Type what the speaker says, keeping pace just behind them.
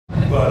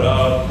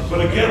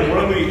But again,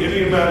 one of the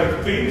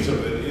idiomatic themes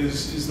of it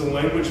is the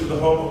language of the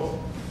hobo.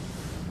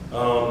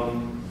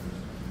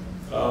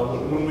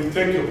 When we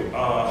think of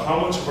how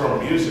much of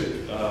our music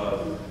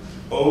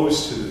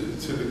owes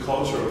to the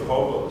culture of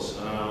hobos,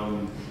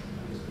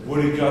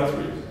 Woody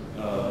Guthrie,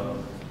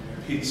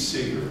 Pete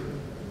Seeger,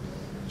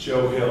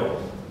 Joe Hill.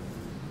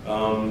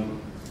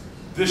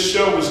 This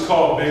show was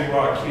called Big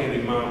Rock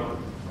Candy Mountain,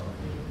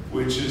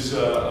 which is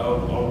a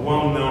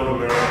well-known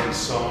American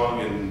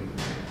song, and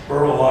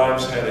Burl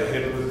Ives had a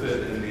hit with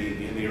it in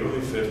the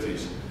early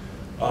 50s.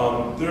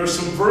 There are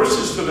some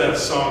verses to that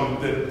song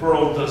that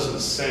Burl doesn't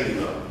sing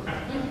though.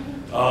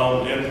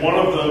 And one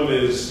of them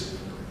is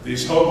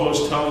these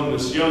hobos telling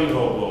this young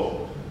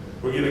hobo,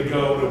 we're going to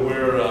go to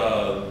where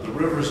the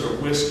rivers are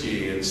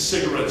whiskey and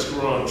cigarettes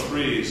grow on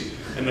trees,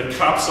 and the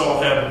cops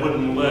all have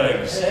wooden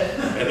legs,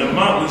 and the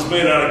mountain's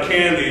made out of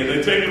candy, and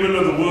they take them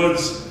into the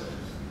woods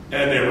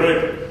and they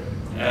rape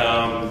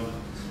them.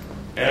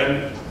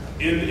 And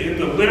in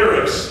the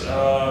lyrics,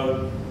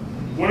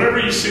 whenever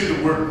you see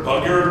the word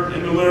bugger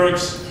in the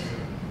lyrics,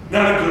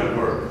 not a good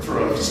word for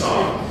a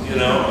song, you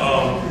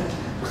know.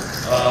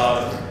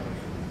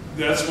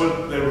 That's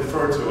what they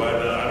refer to.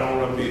 I don't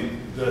want to be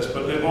this,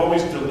 but they've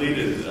always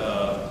deleted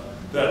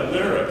that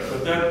lyric.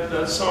 But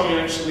that song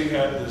actually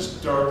had this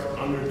dark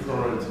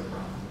undercurrent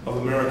of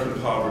American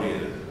poverty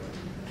in it,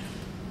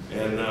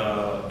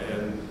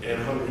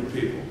 and hungry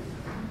people.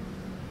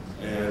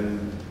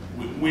 And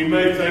we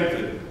may think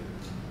that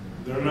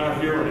they're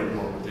not here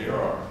anymore, but they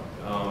are.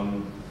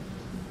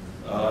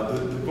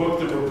 The book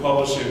that we're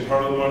publishing,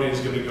 part of the money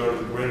is going to go to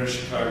the Greater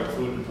Chicago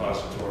Food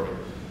Depository.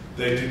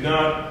 They do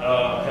not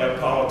have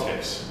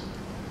politics.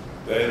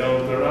 They're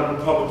not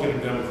Republican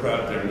or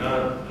Democrat. They're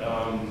not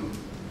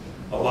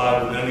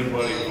allied with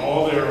anybody.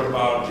 All they're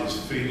about is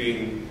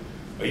feeding.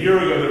 A year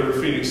ago, they were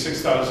feeding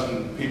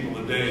 6,000 people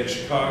a day in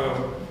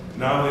Chicago.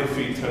 Now they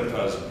feed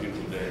 10,000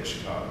 people a day in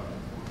Chicago.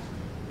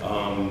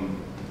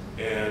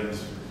 And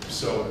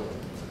so,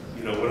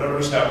 you know,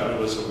 whatever's happened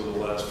to us over the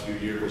last few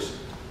years,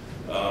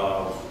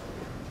 I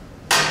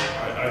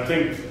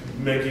think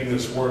making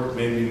this work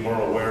made me more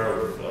aware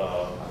of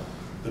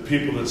the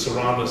people that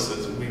surround us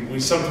that we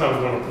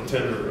sometimes want to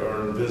pretend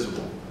are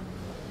invisible.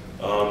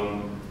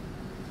 I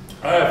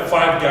have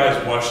 5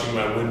 guys washing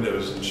my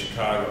windows in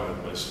Chicago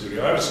in my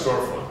studio. I have a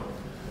storefront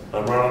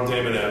on Ronald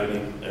Damon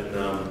Avenue, and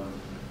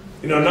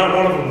you know, not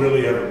one of them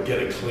really ever get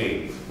it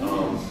clean.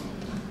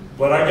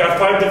 But I got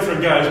 5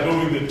 different guys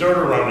moving the dirt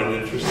around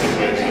in interesting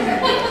ways.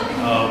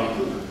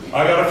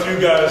 I got a few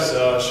guys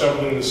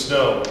shoveling the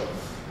snow.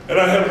 And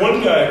I had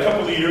one guy a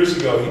couple of years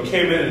ago, he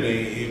came in and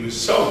he was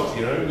soaked,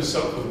 you know, he was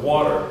soaked with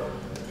water.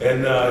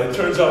 And it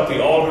turns out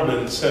the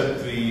alderman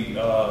sent the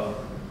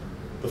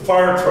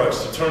fire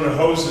trucks to turn the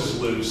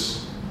hoses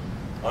loose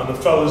on the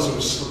fellas who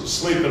were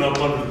sleeping up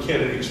under the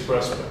Kennedy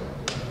Expressway.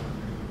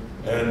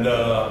 And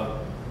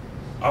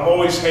I've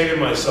always hated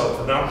myself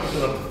for not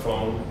picking up the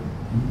phone,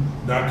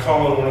 not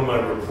calling one of my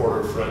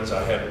reporter friends,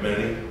 I have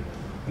many,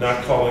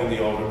 not calling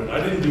the alderman. I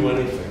didn't do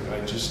anything.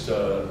 I just,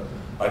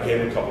 I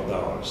gave him a couple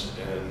dollars,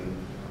 and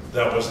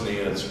that wasn't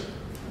the answer.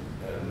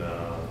 And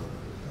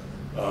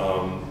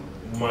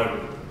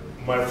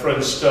my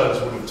friend Studs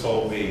would have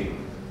told me,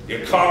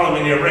 you call him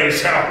and you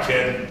raise hell,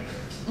 kid.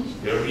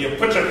 You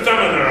put your thumb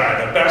in their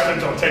eye, the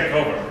bastards will take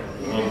over.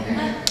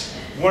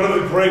 One of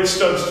the great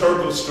Studs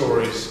Terkel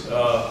stories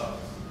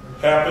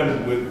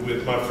happened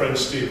with my friend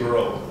Steve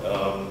Earle.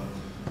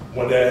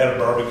 One day I had a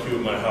barbecue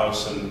at my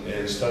house,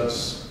 and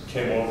Studs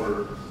came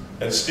over,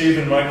 and Steve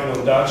and Michael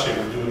and Dace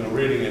were doing a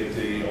reading at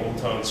the Old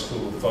Town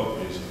School of Folk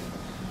Music.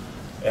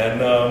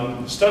 And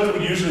Studs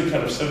would usually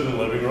kind of sit in the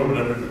living room and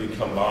everybody would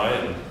come by,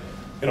 and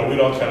you know, we'd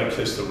all kind of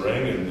kiss the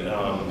ring.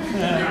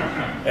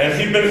 And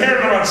he'd been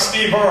hearing about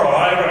Steve Earle.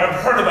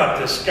 I've heard about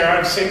this guy.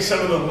 I've seen some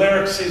of the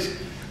lyrics.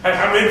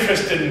 I'm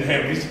interested in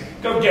him.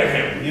 Go get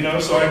him, you know.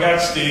 So I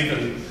got Steve,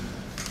 and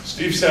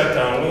Steve sat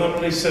down with him,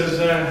 and he says,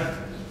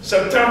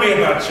 so tell me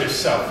about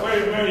yourself.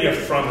 Where are you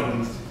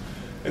from?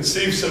 And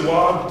Steve said,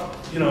 well,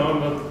 you know,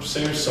 I'm a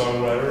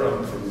singer-songwriter.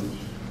 I'm from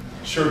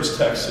Schertz,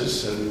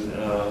 Texas. And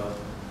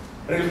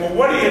he said, well,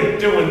 what are you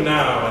doing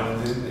now?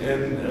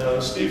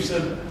 And Steve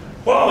said,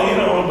 well, you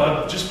know,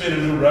 I've just made a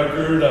new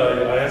record.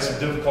 I had some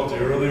difficulty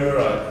earlier.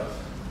 I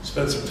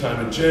spent some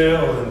time in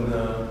jail.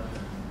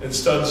 And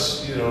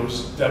Studs, you know,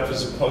 was deaf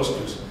as a post.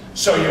 Goes,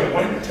 so you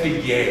went to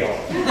Yale.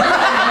 Tell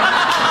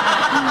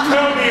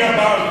me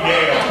about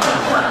Yale.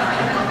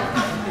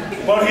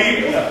 But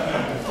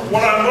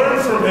what I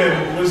learned from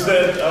him was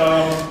that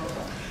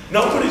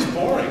nobody's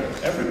boring.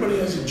 Everybody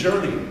has a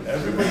journey.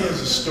 Everybody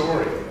has a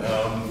story.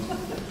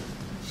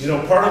 You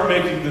know, part of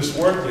making this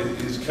work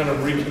is kind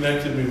of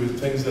reconnecting me with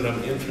things that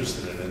I'm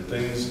interested in and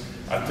things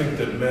I think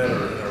that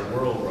matter in our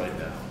world right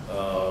now.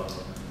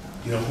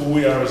 You know, who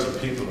we are as a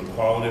people, the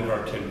quality of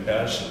our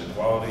compassion, the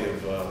quality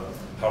of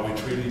how we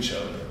treat each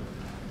other.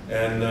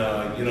 And,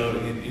 you know,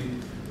 it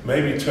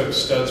maybe took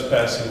Studs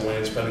passing away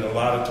and spending a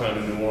lot of time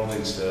in New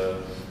Orleans to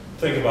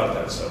think about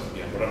that stuff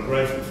again, but I'm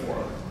grateful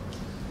for it.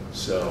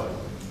 So,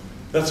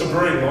 That's a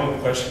very long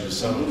question to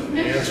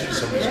answer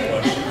somebody's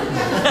question.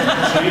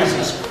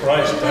 Jesus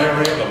Christ,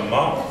 diarrhea of the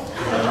mouth.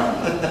 You know?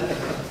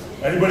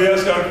 Anybody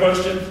else got a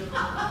question?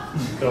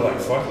 They're like,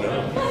 fuck no.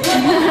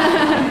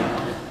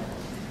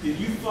 Did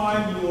you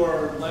find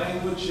your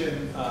language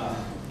and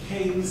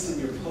cadence in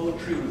your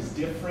poetry was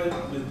different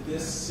with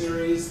this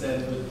series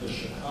than with the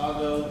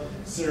Chicago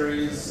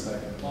series,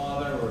 like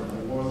Father, or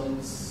New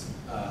Orleans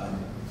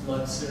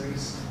Flood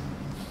series?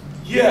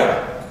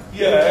 Yeah,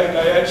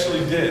 I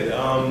actually did.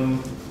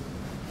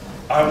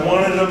 I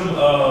wanted them,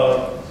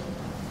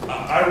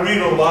 I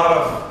read a lot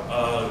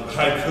of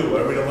haiku.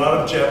 I read a lot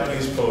of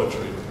Japanese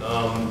poetry.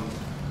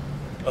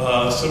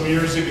 Some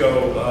years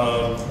ago,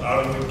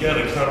 out of, again,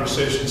 a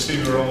conversation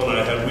Steve Earle and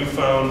I had, we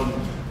found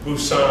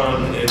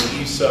Busan and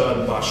Issa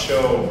and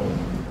Basho,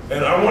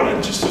 and I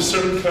wanted just a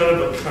certain kind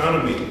of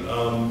economy.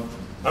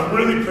 I'm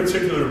really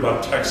particular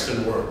about text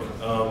and work.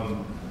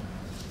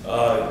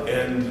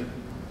 And,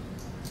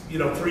 you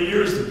know, for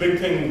years the big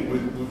thing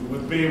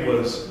with me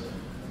was,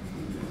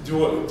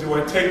 do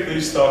I take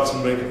these thoughts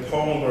and make a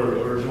poem,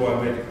 or do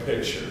I make a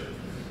picture?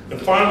 And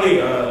finally,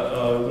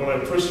 when I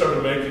first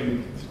started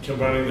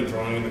combining the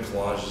drawing and the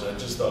collages, I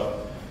just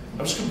thought,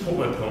 I'm just going to put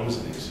my poems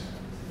in these.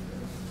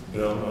 You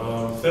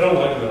know, if they don't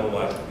like it, they don't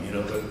like it, you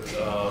know, but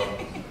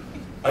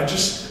I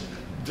just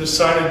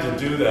decided to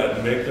do that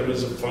and make them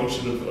as a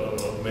function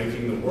of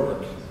making the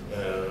work.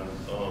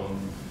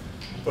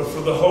 But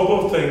for the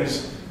hobo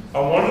things, I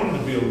wanted them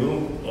to be a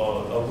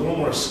little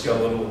more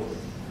skeletal,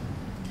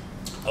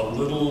 a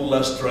little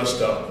less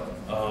dressed up,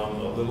 a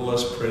little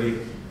less pretty.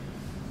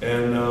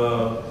 And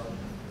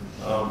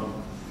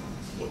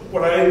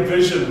what I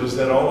envisioned was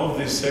that all of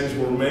these things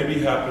were maybe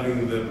happening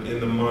in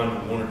the mind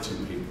of one or two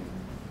people.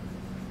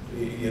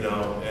 You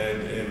know,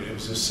 and it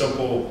was a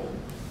simple,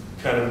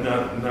 kind of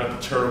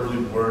not terribly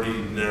wordy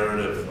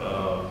narrative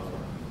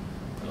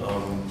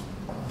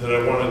that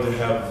I wanted to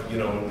have, you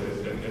know,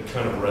 a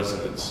kind of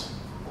resonance.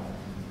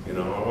 You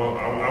know,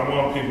 I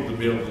want people to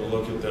be able to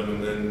look at them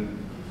and then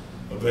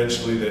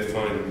eventually they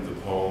find the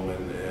poem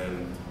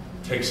and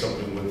take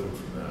something with them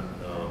from that.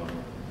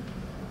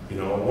 You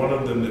know, I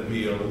wanted them to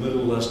be a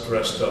little less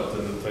dressed up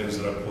than the things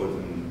that I put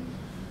in,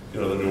 you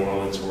know, the New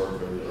Orleans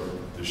work or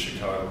the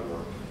Chicago work.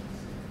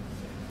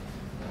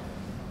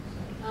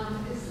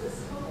 Is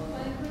this hobo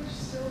language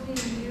still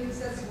being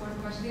used? That's one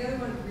question. The other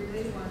one,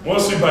 related one.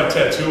 Mostly by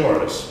tattoo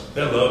artists.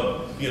 They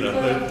love, you know.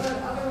 But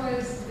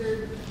otherwise, they're,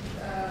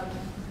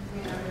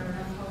 you know, they're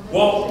not hobo.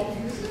 Well,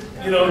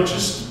 you know,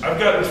 just, I've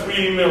gotten 3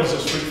 emails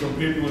this week from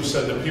people who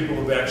said that people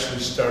have actually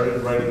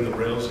started writing the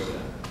rails again.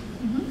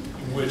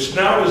 Which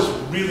now is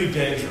really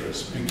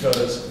dangerous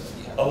because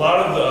a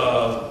lot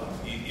of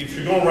if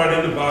you're going right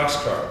into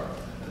boxcar,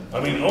 I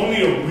mean,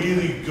 only a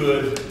really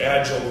good,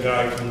 agile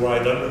guy can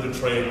ride under the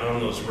train on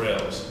those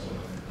rails.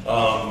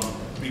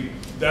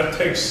 That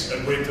takes a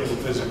great deal of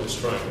physical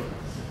strength.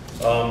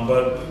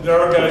 But there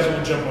are guys who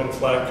will jump on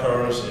flat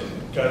cars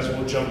and guys who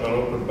will jump on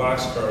open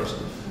boxcars.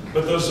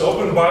 But those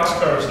open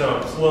boxcars now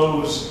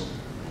close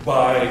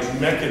by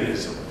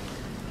mechanism,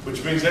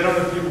 which means they don't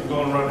have people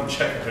going around and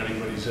check if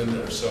anybody's in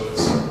there. So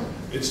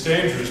it's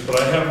dangerous, but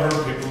I have heard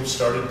people who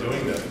started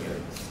doing that again.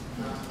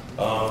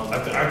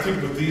 I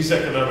think with these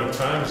economic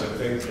times, I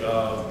think,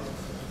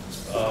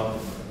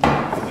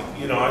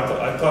 you know,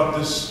 I thought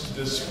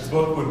this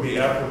book would be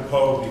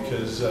apropos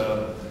because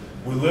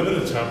we live in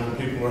a time when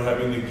people are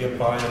having to get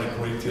by on a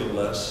great deal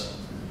less.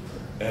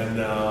 And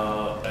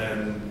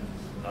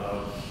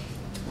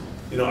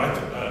you know,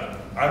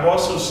 I've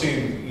also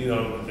seen, you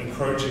know,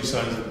 encouraging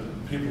signs that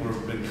people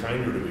have been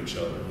kinder to each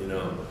other, you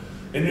know.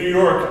 In New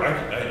York,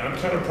 I'm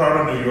kind of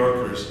proud of New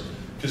Yorkers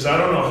because I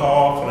don't know how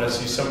often I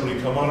see somebody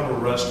come out of a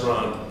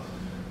restaurant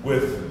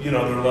with, you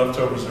know, their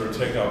leftovers or a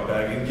takeout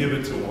bag and give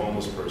it to a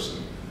homeless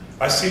person.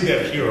 I see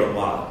that here a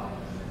lot,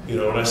 you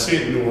know, and I see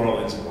it in New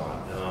Orleans a lot.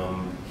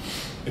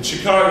 In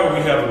Chicago,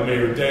 we have a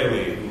Mayor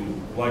Daley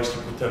who likes to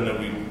pretend that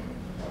we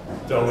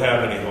don't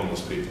have any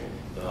homeless people,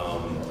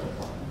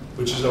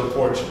 which is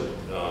unfortunate.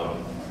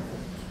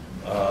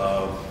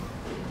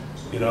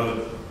 You know,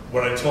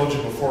 what I told you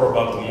before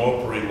about the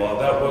mopery law,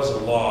 that was a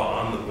law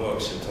on the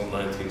books until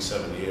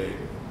 1978.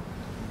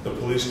 The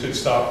police could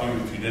stop you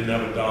if you didn't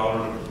have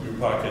 $1 in your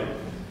pocket.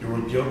 You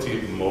were guilty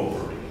of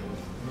mopery.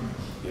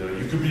 You know,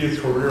 you could be a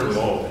career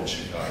mope in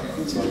Chicago.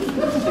 It's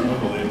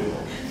unbelievable.